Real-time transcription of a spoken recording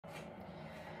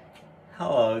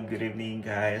Hello, good evening,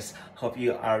 guys. Hope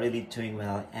you are really doing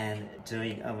well and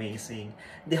doing amazing.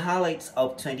 The highlights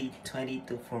of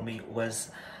 2022 for me was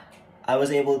I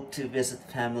was able to visit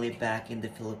family back in the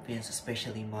Philippines,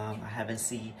 especially mom. I haven't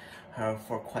seen her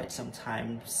for quite some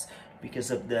times because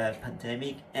of the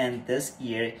pandemic, and this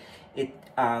year it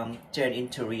turned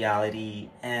into reality,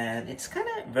 and it's kind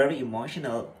of very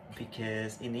emotional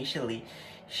because initially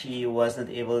she wasn't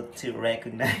able to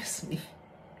recognize me.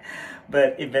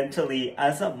 But eventually,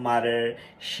 as a mother,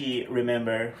 she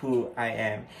remembered who I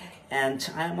am. And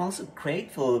I'm also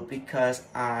grateful because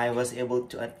I was able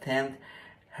to attend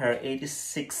her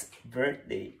 86th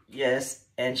birthday. Yes,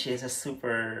 and she's a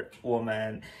super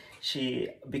woman. She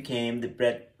became the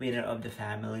breadwinner of the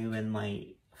family when my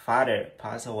father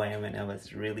passed away when I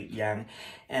was really young.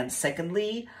 And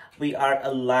secondly, we are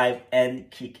alive and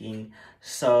kicking.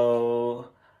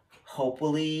 So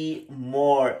hopefully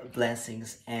more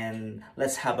blessings, and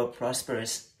let's have a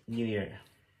prosperous new year.